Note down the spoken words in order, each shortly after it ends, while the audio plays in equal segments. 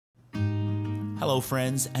Hello,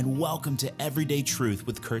 friends, and welcome to Everyday Truth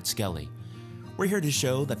with Kurt Skelly. We're here to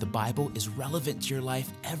show that the Bible is relevant to your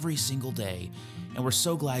life every single day, and we're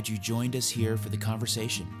so glad you joined us here for the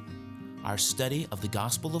conversation. Our study of the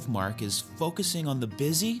Gospel of Mark is focusing on the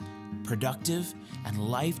busy, productive, and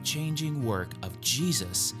life-changing work of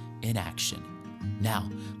Jesus in action. Now,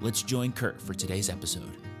 let's join Kurt for today's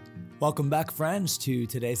episode. Welcome back, friends, to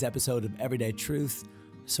today's episode of Everyday Truth.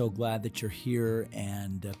 So glad that you're here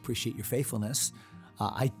and appreciate your faithfulness.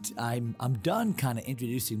 I'm done kind of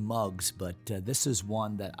introducing mugs, but this is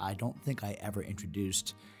one that I don't think I ever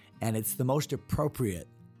introduced, and it's the most appropriate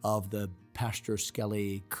of the Pastor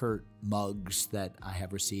Skelly Kurt mugs that I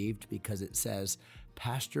have received because it says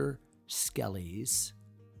Pastor Skelly's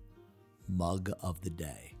Mug of the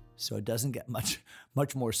Day. So it doesn't get much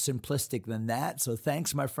more simplistic than that. So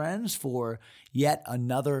thanks, my friends, for yet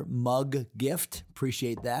another mug gift.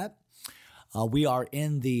 Appreciate that. We are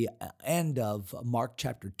in the end of Mark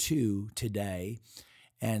chapter 2 today.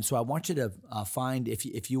 And so I want you to find,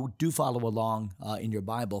 if you do follow along in your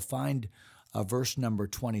Bible, find verse number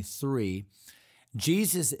 23.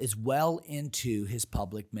 Jesus is well into his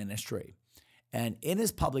public ministry. And in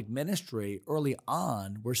his public ministry, early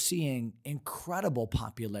on, we're seeing incredible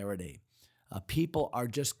popularity. People are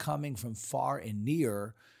just coming from far and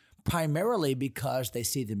near, primarily because they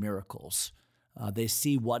see the miracles. They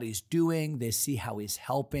see what he's doing, they see how he's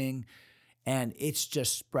helping, and it's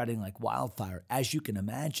just spreading like wildfire, as you can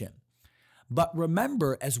imagine. But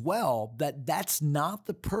remember as well that that's not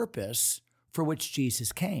the purpose for which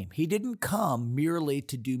Jesus came. He didn't come merely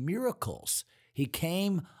to do miracles. He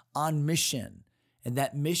came on mission, and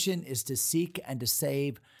that mission is to seek and to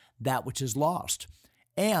save that which is lost.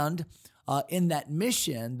 And in that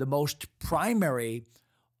mission, the most primary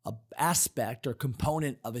aspect or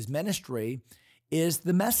component of his ministry is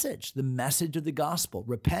the message of the gospel.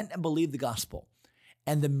 Repent and believe the gospel.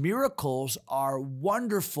 And the miracles are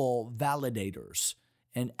wonderful validators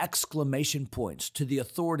and exclamation points to the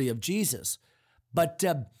authority of Jesus. But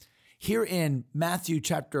here in Mark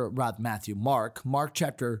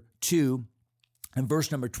chapter 2 and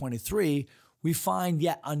verse number 23, we find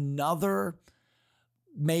yet another,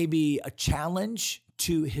 maybe a challenge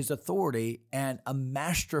to his authority and a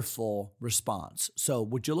masterful response. So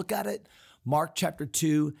would you look at it? Mark chapter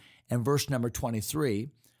 2 and verse number 23,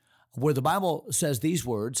 where the Bible says these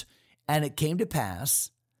words, "And it came to pass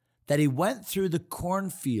that he went through the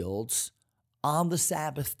cornfields on the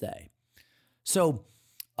Sabbath day." So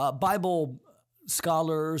Bible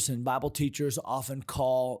scholars and Bible teachers often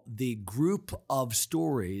call the group of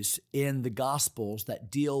stories in the Gospels that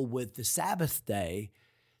deal with the Sabbath day,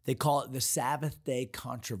 they call it the Sabbath day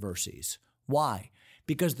controversies. Why?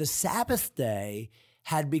 Because the Sabbath day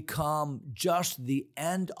had become just the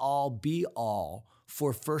end-all, be-all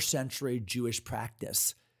for first century Jewish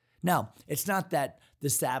practice. Now, it's not that the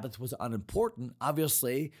Sabbath was unimportant.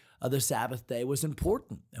 Obviously, the Sabbath day was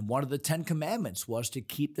important. And one of the 10 Commandments was to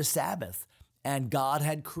keep the Sabbath. And God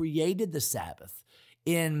had created the Sabbath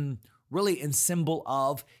in symbol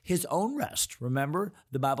of his own rest. Remember,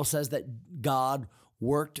 the Bible says that God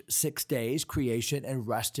worked 6 days, creation, and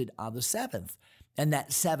rested on the seventh. And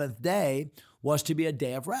that seventh day was to be a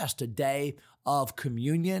day of rest, a day of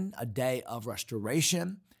communion, a day of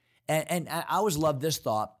restoration. And I always love this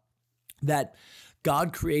thought that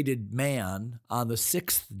God created man on the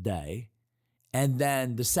sixth day, and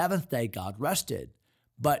then the seventh day God rested.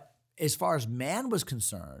 But as far as man was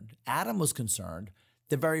concerned, Adam was concerned,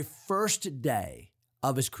 the very first day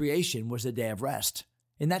of his creation was a day of rest.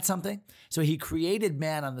 Isn't that something? So he created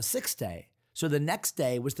man on the sixth day. So the next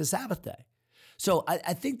day was the Sabbath day. So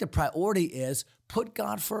I think the priority is put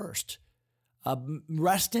God first.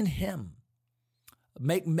 Rest in him.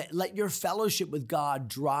 Let your fellowship with God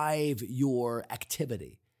drive your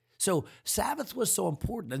activity. So Sabbath was so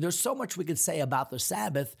important, and there's so much we could say about the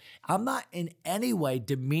Sabbath. I'm not in any way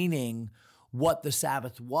demeaning what the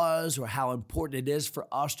Sabbath was or how important it is for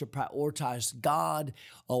us to prioritize God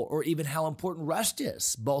or even how important rest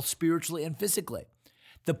is, both spiritually and physically.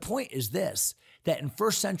 The point is this, that in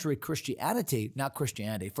first century first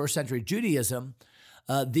century Judaism,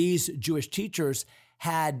 these Jewish teachers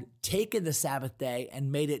had taken the Sabbath day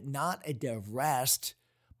and made it not a day of rest,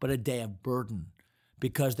 but a day of burden,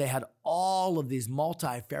 because they had all of these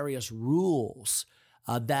multifarious rules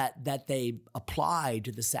that they applied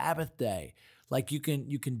to the Sabbath day. Like you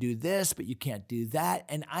can do this, but you can't do that.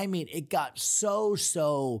 And I mean, it got so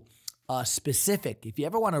specific. If you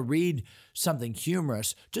ever want to read something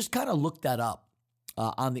humorous, just kind of look that up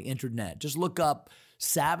on the internet. Just look up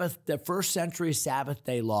the first century Sabbath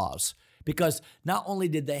day laws, because not only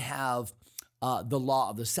did they have the law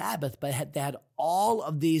of the Sabbath, but they had all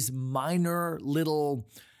of these minor little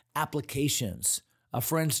applications.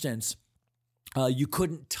 For instance, you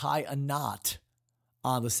couldn't tie a knot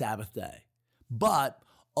on the Sabbath day, but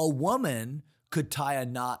a woman could tie a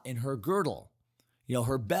knot in her girdle,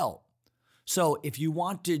 her belt. So if you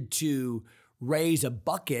wanted to raise a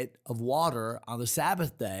bucket of water on the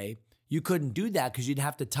Sabbath day, you couldn't do that because you'd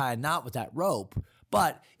have to tie a knot with that rope.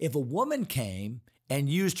 But if a woman came and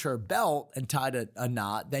used her belt and tied a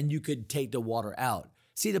knot, then you could take the water out.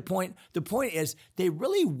 See the point? The point is they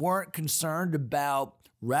really weren't concerned about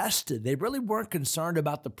rest. They really weren't concerned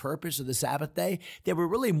about the purpose of the Sabbath day. They were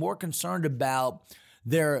really more concerned about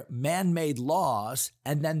their man-made laws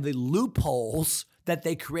and then the loopholes that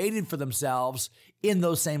they created for themselves in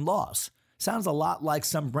those same laws. Sounds a lot like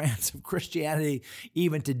some brands of Christianity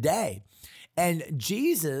even today. And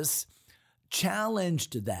Jesus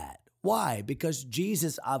challenged that. Why? Because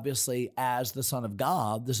Jesus, obviously, as the Son of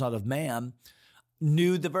God, the Son of Man,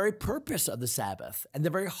 knew the very purpose of the Sabbath and the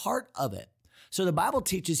very heart of it. So the Bible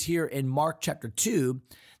teaches here in Mark chapter 2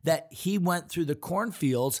 that he went through the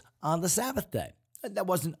cornfields on the Sabbath day. That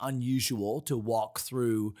wasn't unusual to walk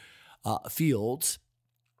through fields.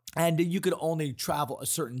 And you could only travel a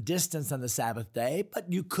certain distance on the Sabbath day,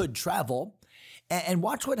 but you could travel. And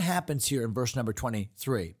watch what happens here in verse number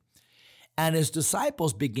 23. And his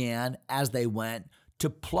disciples began, as they went, to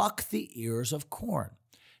pluck the ears of corn.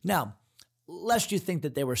 Now, lest you think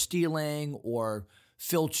that they were stealing or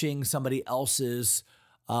filching somebody else's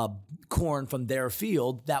corn from their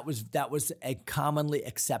field, that was a commonly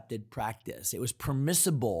accepted practice. It was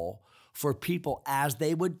permissible for people as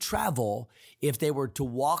they would travel, if they were to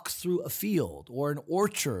walk through a field or an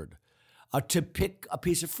orchard, to pick a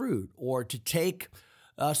piece of fruit or to take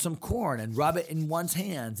some corn and rub it in one's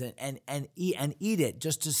hands and eat it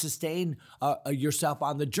just to sustain yourself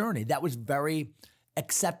on the journey. That was very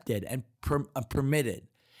accepted and permitted.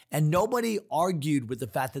 And nobody argued with the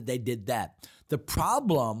fact that they did that. The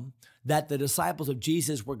problem that the disciples of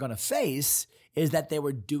Jesus were going to face is that they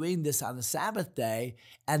were doing this on the Sabbath day,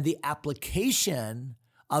 and the application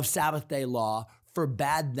of Sabbath day law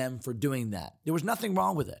forbade them for doing that. There was nothing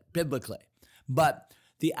wrong with it biblically, but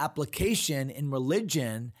the application in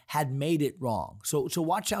religion had made it wrong. So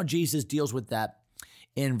watch how Jesus deals with that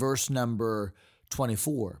in verse number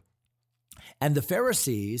 24. And the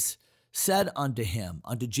Pharisees said unto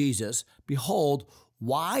Jesus, Behold,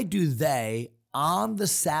 why do they on the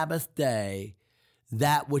Sabbath day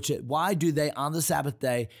that which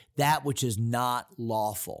is not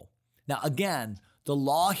lawful? Now again, the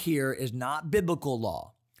law here is not biblical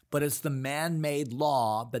law, but it's the man-made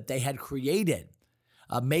law that they had created,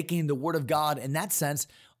 making the word of God in that sense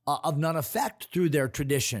of none effect through their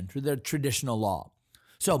tradition, through their traditional law.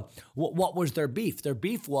 So what was their beef? Their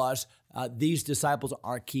beef was these disciples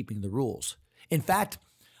aren't keeping the rules. In fact,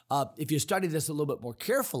 if you study this a little bit more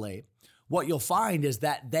carefully, what you'll find is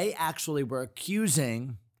that they actually were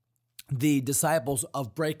accusing the disciples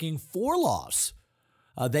of breaking 4 laws.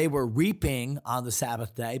 They were reaping on the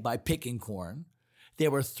Sabbath day by picking corn. They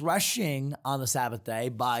were threshing on the Sabbath day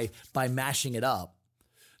by mashing it up.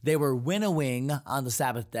 They were winnowing on the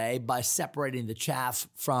Sabbath day by separating the chaff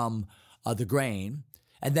from the grain.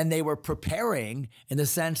 And then they were preparing in the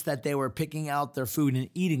sense that they were picking out their food and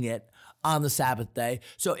eating it on the Sabbath day.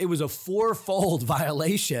 So it was a 4-fold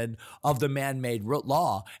violation of the man-made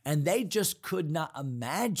law. And they just could not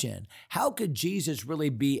imagine, how could Jesus really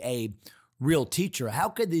be a real teacher? How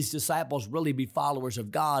could these disciples really be followers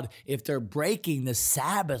of God if they're breaking the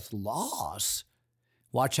Sabbath laws?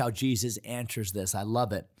 Watch how Jesus answers this. I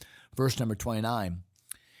love it. Verse number 29.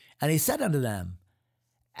 And he said unto them,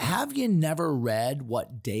 Have you never read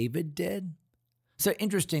what David did? So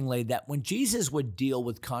interestingly, that when Jesus would deal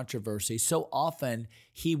with controversy, so often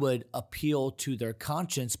he would appeal to their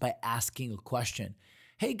conscience by asking a question.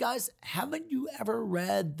 Hey guys, haven't you ever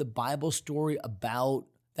read the Bible story about,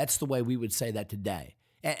 that's the way we would say that today.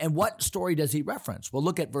 And what story does he reference? Well,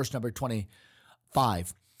 look at verse number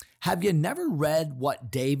 25. Have you never read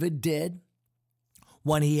what David did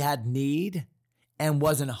when he had need and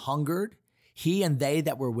was an hungered, he and they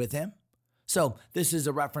that were with him? So this is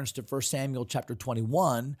a reference to 1 Samuel chapter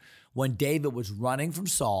 21, when David was running from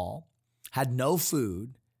Saul, had no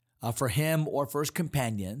food for him or for his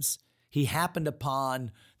companions. He happened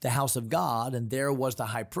upon the house of God, and there was the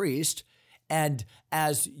high priest. And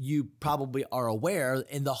as you probably are aware,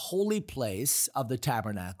 in the holy place of the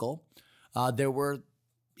tabernacle, there were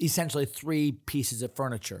essentially 3 pieces of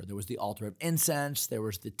furniture. There was the altar of incense, there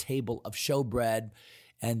was the table of showbread,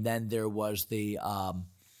 and then there was the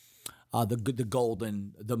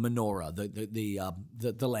golden, the menorah,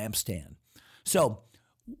 the lampstand. So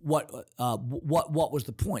what was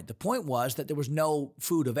the point? The point was that there was no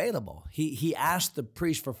food available. He asked the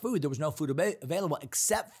priest for food. There was no food available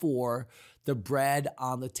except for the bread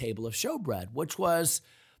on the table of showbread, which was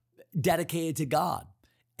dedicated to God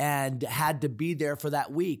and had to be there for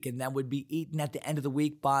that week, and that would be eaten at the end of the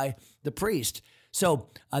week by the priest. So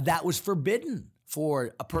that was forbidden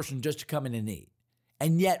for a person just to come in and eat.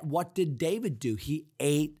 And yet, what did David do? He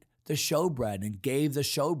ate the showbread and gave the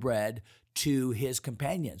showbread to his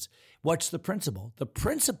companions. What's the principle? The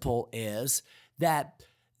principle is that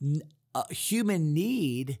human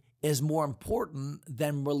need is more important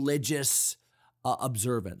than religious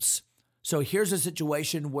observance. So here's a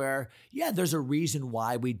situation where, there's a reason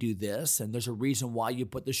why we do this, and there's a reason why you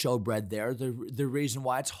put the showbread there, the reason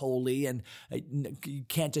why it's holy, and you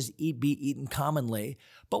can't just be eaten commonly.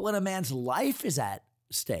 But when a man's life is at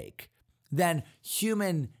stake, then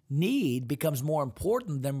human need becomes more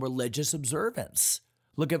important than religious observance.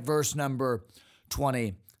 Look at verse number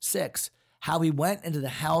 26. How he went into the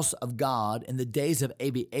house of God in the days of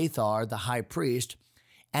Abiathar, the high priest,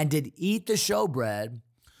 and did eat the showbread,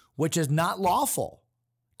 which is not lawful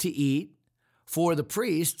to eat for the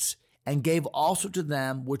priests, and gave also to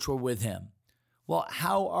them which were with him. Well,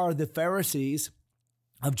 how are the Pharisees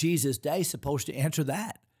of Jesus' day supposed to answer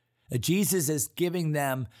that? Jesus is giving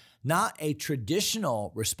them not a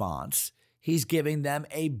traditional response, he's giving them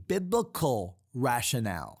a biblical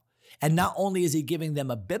rationale. And not only is he giving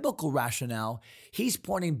them a biblical rationale, he's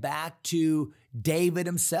pointing back to David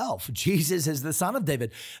himself. Jesus is the son of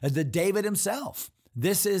David, the David himself.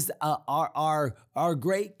 This is our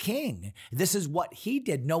great king. This is what he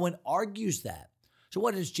did. No one argues that. So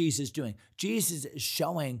what is Jesus doing? Jesus is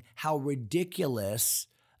showing how ridiculous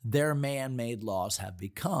their man-made laws have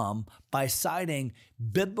become by citing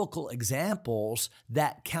biblical examples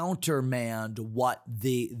that countermand what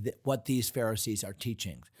these Pharisees are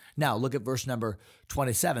teaching. Now look at verse number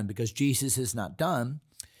 27, because Jesus is not done.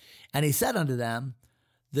 And he said unto them,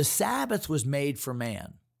 the Sabbath was made for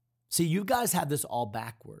man. See, you guys have this all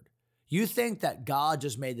backward. You think that God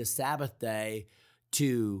just made the Sabbath day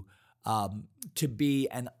to be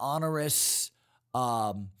an onerous,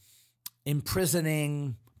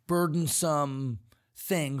 imprisoning, burdensome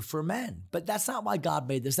thing for men. But that's not why God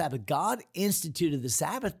made the Sabbath. God instituted the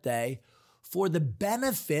Sabbath day for the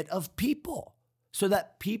benefit of people, so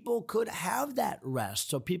that people could have that rest,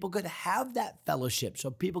 so people could have that fellowship,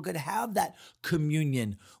 so people could have that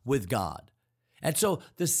communion with God. And so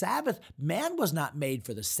the Sabbath, man was not made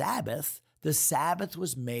for the Sabbath. The Sabbath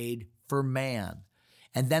was made for man.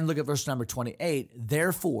 And then look at verse number 28.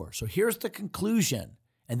 Therefore, so here's the conclusion.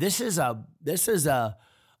 And this is a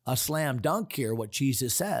slam dunk here, what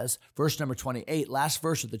Jesus says. Verse number 28, last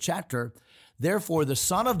verse of the chapter. Therefore, the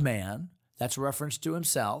Son of Man, that's a reference to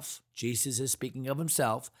himself. Jesus is speaking of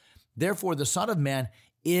himself. Therefore, the Son of Man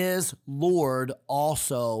is Lord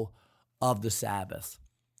also of the Sabbath.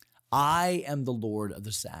 I am the Lord of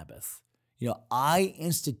the Sabbath. I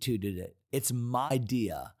instituted it. It's my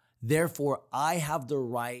idea. Therefore, I have the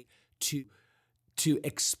right to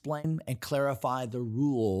explain and clarify the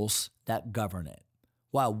rules that govern it.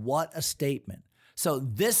 Wow, what a statement. So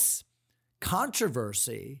this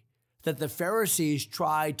controversy that the Pharisees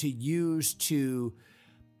tried to use to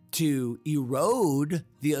erode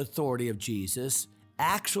the authority of Jesus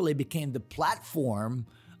actually became the platform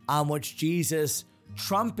on which Jesus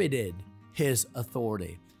trumpeted his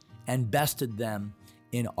authority and bested them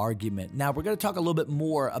in argument. Now, we're going to talk a little bit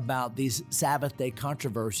more about these Sabbath day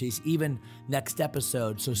controversies, even next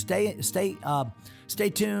episode. So stay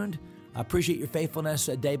tuned. I appreciate your faithfulness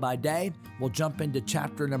day by day. We'll jump into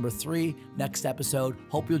chapter number 3 next episode.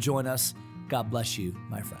 Hope you'll join us. God bless you,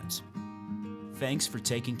 my friends. Thanks for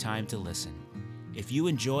taking time to listen. If you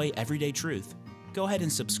enjoy Everyday Truth, go ahead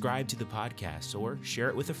and subscribe to the podcast or share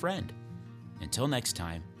it with a friend. Until next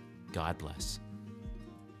time, God bless.